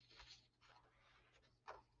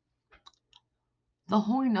The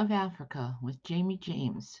Horn of Africa with Jamie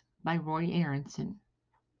James by Roy Aronson.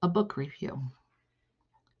 A book review.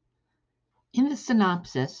 In the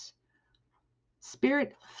synopsis,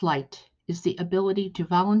 spirit flight is the ability to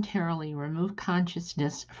voluntarily remove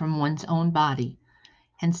consciousness from one's own body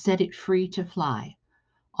and set it free to fly.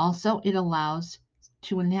 Also, it allows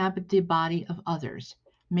to inhabit the body of others,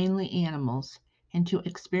 mainly animals, and to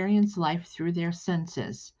experience life through their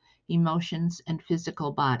senses, emotions, and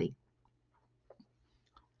physical body.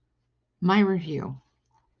 My review.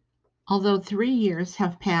 Although 3 years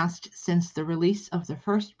have passed since the release of the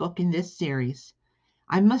first book in this series,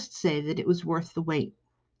 I must say that it was worth the wait.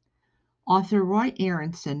 Author Roy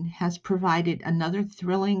Aronson has provided another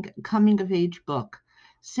thrilling coming-of-age book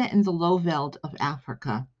set in the Low Veld of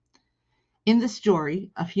Africa. In the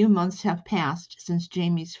story, a few months have passed since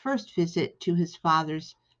Jamie's first visit to his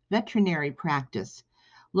father's veterinary practice,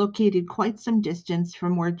 located quite some distance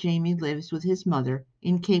from where Jamie lives with his mother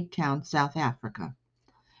in Cape Town, South Africa.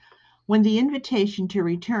 When the invitation to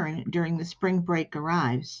return during the spring break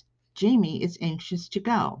arrives, Jamie is anxious to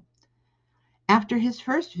go. After his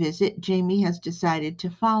first visit, Jamie has decided to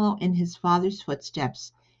follow in his father's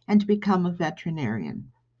footsteps and become a veterinarian.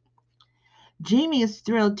 Jamie is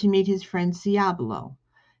thrilled to meet his friend Siabalo,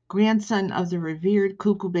 grandson of the revered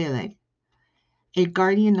Kukubele, a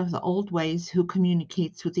guardian of the old ways who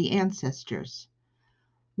communicates with the ancestors.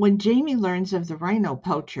 When Jamie learns of the rhino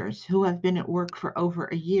poachers who have been at work for over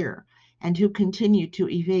a year and who continue to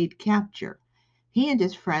evade capture, he and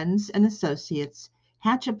his friends and associates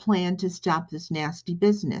hatch a plan to stop this nasty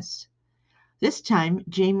business. This time,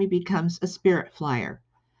 Jamie becomes a spirit flyer,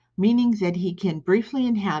 meaning that he can briefly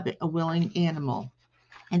inhabit a willing animal,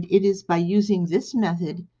 and it is by using this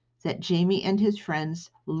method that Jamie and his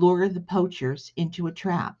friends lure the poachers into a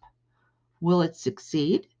trap. Will it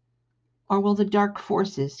succeed? Or will the dark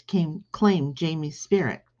forces claim Jamie's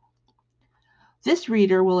spirit? This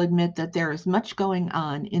reader will admit that there is much going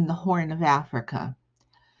on in the Horn of Africa.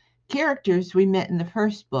 Characters we met in the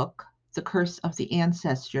first book, The Curse of the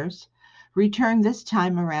Ancestors, return this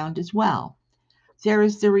time around as well. There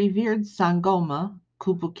is the revered Sangoma,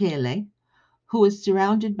 Kubukele, who is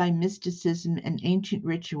surrounded by mysticism and ancient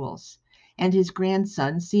rituals, and his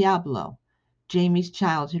grandson Siablo, Jamie's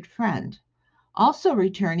childhood friend. Also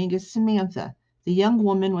returning is Samantha, the young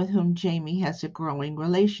woman with whom Jamie has a growing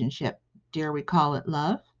relationship. Dare we call it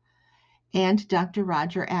love? And Dr.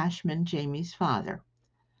 Roger Ashman, Jamie's father.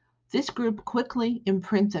 This group quickly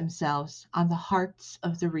imprint themselves on the hearts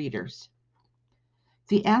of the readers.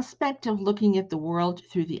 The aspect of looking at the world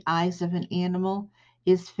through the eyes of an animal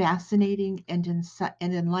is fascinating and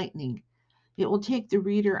enlightening. It will take the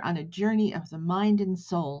reader on a journey of the mind and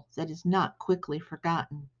soul that is not quickly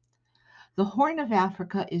forgotten. The Horn of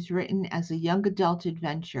Africa is written as a young adult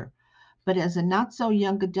adventure, but as a not so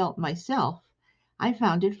young adult myself, I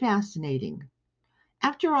found it fascinating.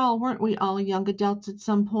 After all, weren't we all young adults at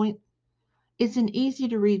some point? It's an easy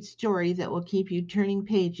to read story that will keep you turning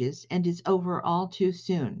pages and is over all too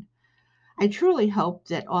soon. I truly hope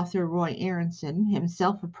that author Roy Aronson,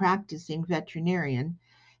 himself a practicing veterinarian,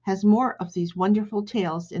 has more of these wonderful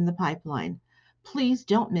tales in the pipeline. Please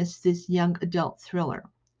don't miss this young adult thriller.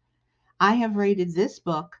 I have rated this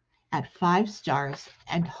book at 5 stars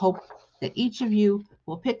and hope that each of you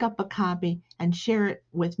will pick up a copy and share it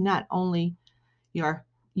with not only your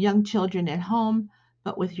young children at home,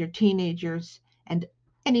 but with your teenagers and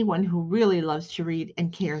anyone who really loves to read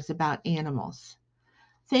and cares about animals.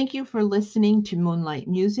 Thank you for listening to Moonlight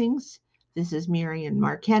Musings. This is Marian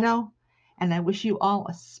Marchetto, and I wish you all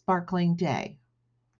a sparkling day.